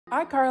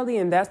iCarly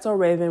and That's So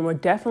Raven were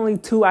definitely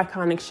two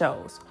iconic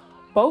shows.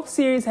 Both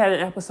series had an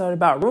episode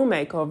about room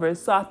makeovers,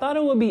 so I thought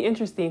it would be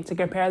interesting to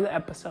compare the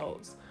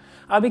episodes.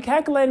 I'll be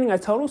calculating a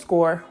total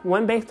score,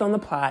 one based on the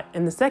plot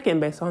and the second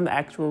based on the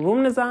actual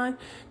room design,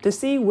 to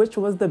see which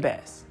was the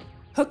best.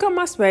 Hook Up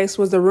My Space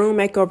was the room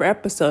makeover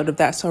episode of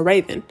That's So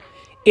Raven.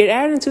 It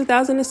aired in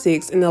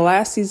 2006 in the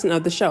last season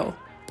of the show,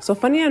 so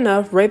funny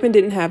enough, Raven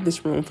didn't have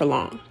this room for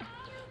long.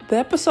 The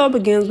episode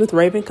begins with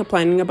Raven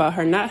complaining about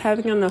her not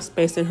having enough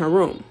space in her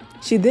room.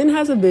 She then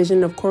has a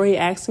vision of Cory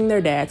asking their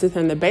dad to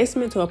turn the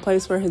basement to a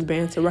place for his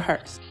band to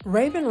rehearse.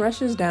 Raven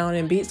rushes down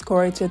and beats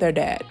Cory to their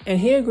dad, and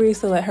he agrees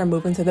to let her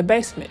move into the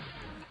basement.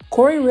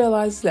 Cory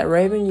realizes that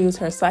Raven used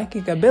her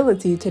psychic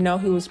ability to know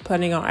he was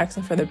planning on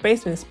asking for the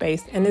basement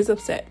space and is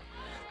upset.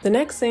 The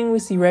next scene we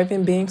see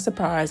Raven being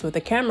surprised with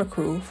a camera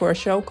crew for a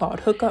show called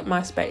Hook Up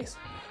My Space,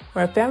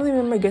 where a family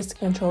member gets to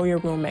control your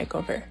room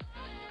makeover.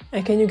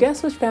 And can you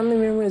guess which family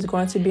member is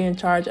going to be in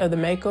charge of the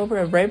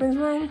makeover of Raven's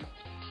room?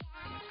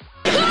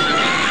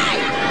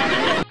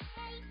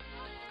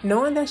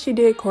 Knowing that she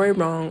did Cory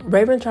wrong,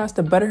 Raven tries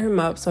to butter him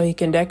up so he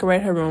can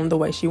decorate her room the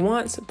way she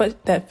wants,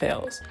 but that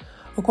fails.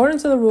 According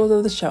to the rules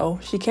of the show,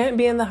 she can't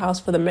be in the house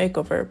for the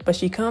makeover, but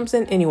she comes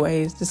in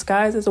anyways,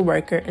 disguised as a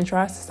worker, and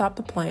tries to stop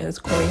the plans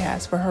Cory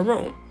has for her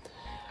room.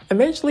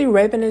 Eventually,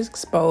 Raven is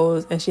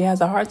exposed, and she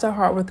has a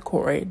heart-to-heart with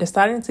Cory,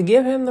 deciding to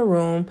give him the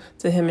room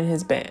to him and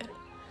his band.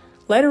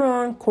 Later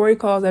on, Cory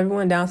calls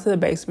everyone down to the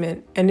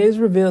basement, and it is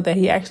revealed that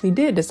he actually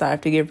did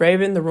decide to give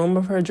Raven the room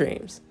of her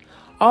dreams.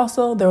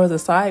 Also, there was a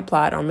side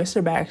plot on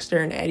Mr. Baxter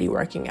and Eddie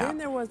working out. Then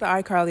there was the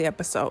iCarly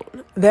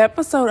episode. The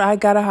episode I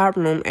Got a Hot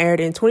Room aired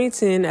in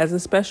 2010 as a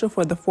special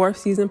for the 4th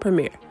season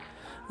premiere.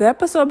 The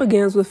episode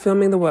begins with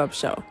filming the web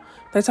show.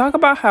 They talk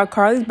about how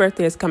Carly's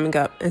birthday is coming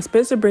up, and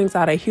Spencer brings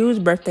out a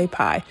huge birthday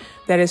pie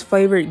that is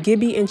flavored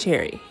Gibby and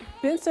cherry.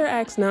 Spencer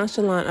acts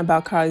nonchalant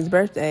about Carly's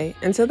birthday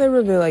until they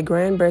reveal a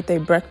grand birthday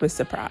breakfast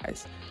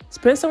surprise.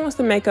 Spencer wants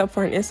to make up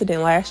for an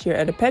incident last year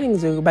at a petting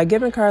zoo by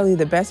giving Carly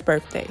the best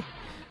birthday.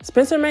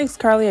 Spencer makes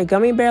Carly a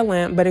gummy bear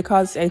lamp, but it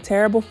causes a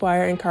terrible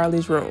fire in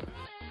Carly's room.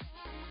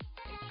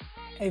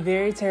 A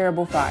very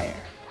terrible fire.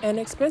 An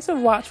expensive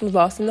watch was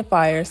lost in the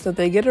fire, so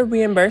they get a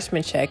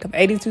reimbursement check of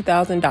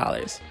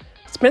 $82,000.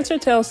 Spencer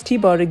tells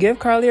Tebow to give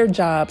Carly her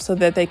job so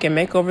that they can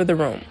make over the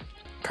room.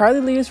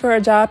 Carly leaves for her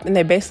job, and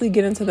they basically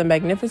get into the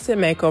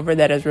magnificent makeover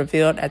that is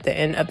revealed at the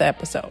end of the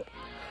episode.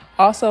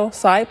 Also,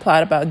 side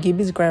plot about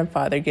Gibby's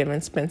grandfather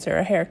giving Spencer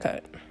a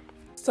haircut.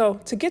 So,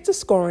 to get to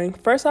scoring,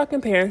 first I'll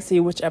compare and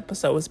see which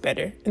episode was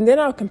better, and then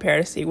I'll compare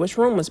to see which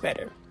room was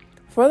better.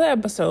 For the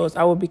episodes,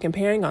 I will be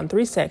comparing on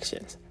 3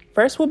 sections.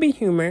 First will be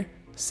humor,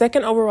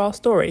 second overall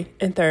story,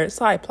 and third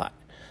side plot.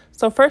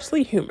 So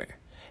firstly, humor.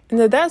 In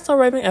the That's So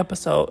Raven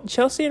episode,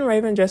 Chelsea and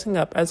Raven dressing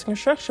up as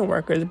construction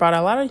workers brought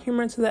a lot of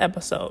humor to the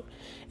episode,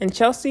 and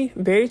Chelsea,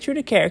 very true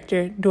to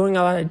character, doing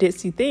a lot of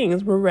ditzy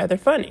things, were rather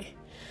funny.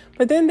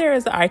 But then there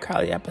is the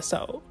iCarly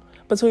episode.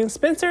 Between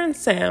Spencer and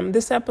Sam,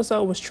 this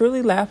episode was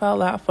truly laugh out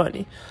loud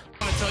funny.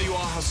 I want to tell you all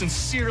how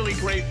sincerely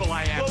grateful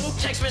I am. Whoa,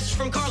 text message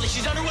from Carly,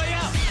 she's on her way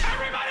out.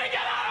 Everybody get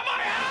out of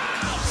my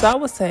house! So I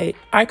would say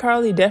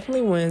iCarly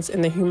definitely wins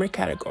in the humor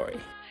category.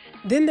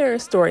 Then there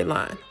is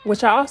storyline,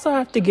 which I also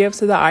have to give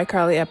to the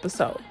iCarly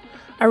episode.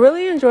 I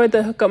really enjoyed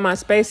the Hook Up My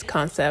Space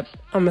concept.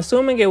 I'm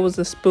assuming it was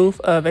a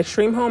spoof of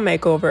Extreme Home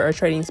Makeover or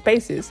Trading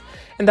Spaces,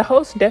 and the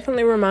host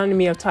definitely reminded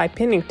me of Ty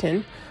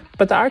Pennington,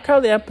 but the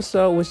iCarly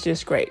episode was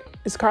just great.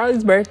 It's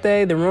Carly's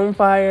birthday, the room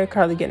fire,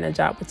 Carly getting a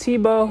job with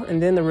Tebow,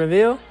 and then the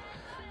reveal.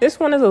 This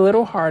one is a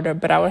little harder,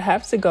 but I would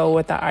have to go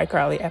with the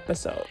iCarly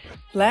episode.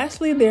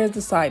 Lastly, there's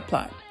the side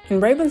plot. In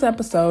Raven's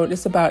episode,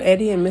 it's about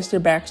Eddie and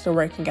Mr. Baxter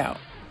working out.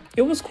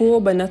 It was cool,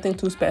 but nothing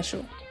too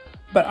special.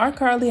 But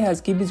iCarly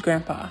has Gibby's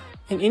grandpa,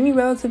 and any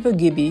relative of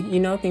Gibby, you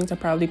know things are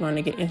probably going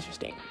to get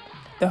interesting.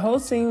 The whole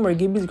scene where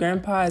Gibby's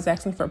grandpa is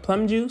asking for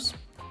plum juice.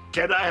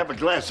 Can I have a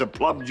glass of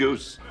plum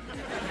juice?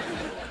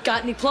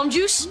 Got any plum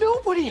juice?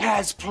 Nobody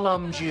has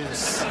plum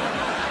juice.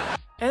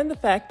 And the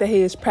fact that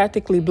he is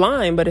practically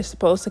blind but is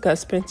supposed to cut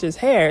Spencer's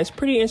hair is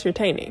pretty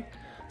entertaining.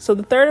 So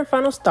the third and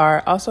final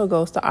star also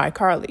goes to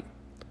iCarly.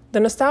 The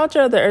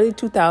nostalgia of the early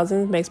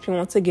 2000s makes me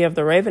want to give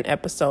the Raven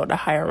episode a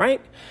higher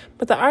rank,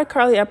 but the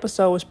iCarly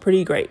episode was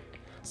pretty great.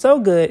 So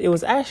good, it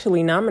was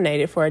actually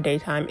nominated for a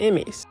Daytime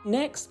Emmys.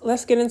 Next,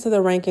 let's get into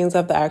the rankings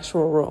of the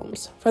actual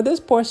rooms. For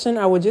this portion,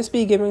 I will just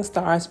be giving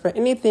stars for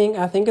anything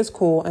I think is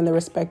cool in the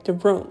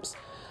respective rooms.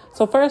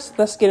 So first,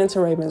 let's get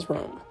into Raven's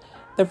room.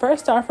 The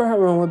first star for her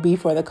room would be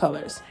for the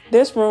colors.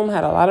 This room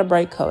had a lot of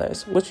bright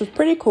colors, which was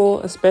pretty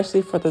cool,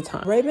 especially for the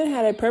time. Raven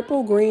had a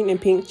purple, green, and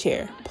pink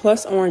chair,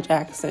 plus orange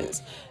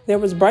accents. There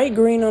was bright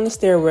green on the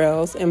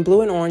stairwells and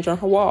blue and orange on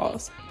her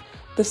walls.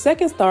 The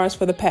second star is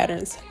for the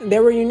patterns.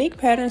 There were unique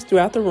patterns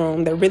throughout the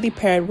room that really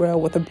paired well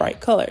with the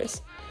bright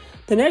colors.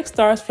 The next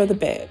star is for the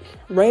bed.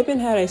 Raven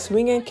had a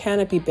swinging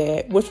canopy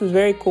bed, which was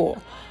very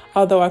cool,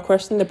 although I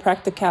questioned the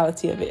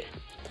practicality of it.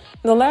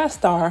 And the last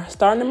star,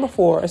 star number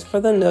 4, is for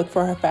the nook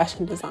for her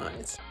fashion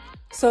designs.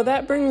 So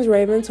that brings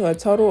Raven to a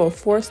total of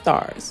 4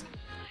 stars.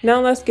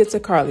 Now let's get to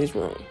Carly's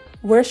room.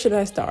 Where should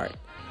I start?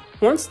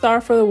 1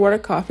 star for the water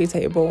coffee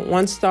table,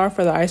 1 star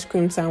for the ice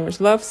cream sandwich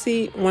love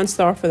seat, 1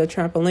 star for the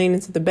trampoline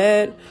into the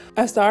bed,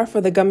 a star for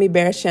the gummy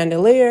bear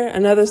chandelier,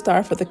 another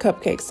star for the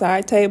cupcake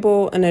side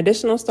table, an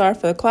additional star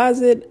for the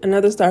closet,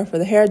 another star for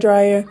the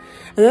hairdryer,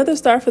 another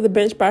star for the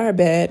bench by her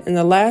bed, and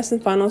the last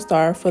and final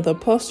star for the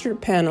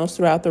upholstered panels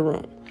throughout the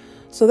room.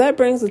 So that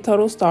brings the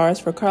total stars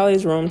for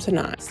Carly's room to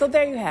 9. So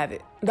there you have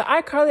it. The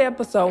iCarly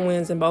episode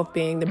wins in both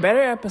being the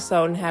better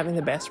episode and having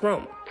the best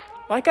room.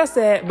 Like I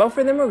said, both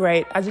of them were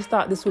great. I just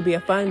thought this would be a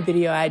fun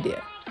video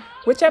idea.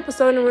 Which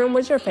episode in the room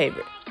was your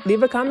favorite?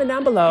 Leave a comment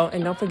down below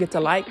and don't forget to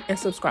like and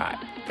subscribe.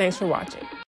 Thanks for watching.